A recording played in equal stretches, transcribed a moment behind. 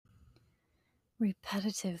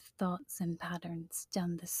Repetitive thoughts and patterns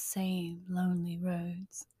down the same lonely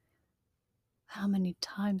roads. How many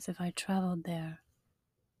times have I traveled there?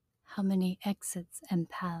 How many exits and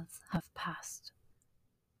paths have passed?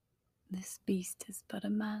 This beast is but a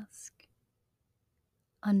mask.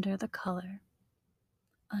 Under the color,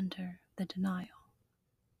 under the denial.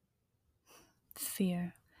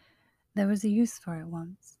 Fear. There was a use for it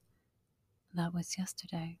once. That was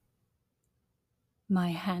yesterday.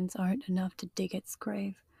 My hands aren't enough to dig its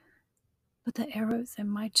grave, but the arrows in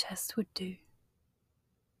my chest would do.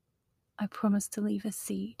 I promised to leave a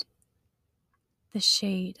seed, the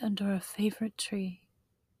shade under a favorite tree,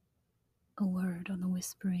 a word on the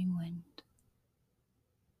whispering wind.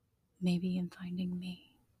 Maybe in finding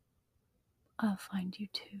me, I'll find you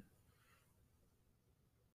too.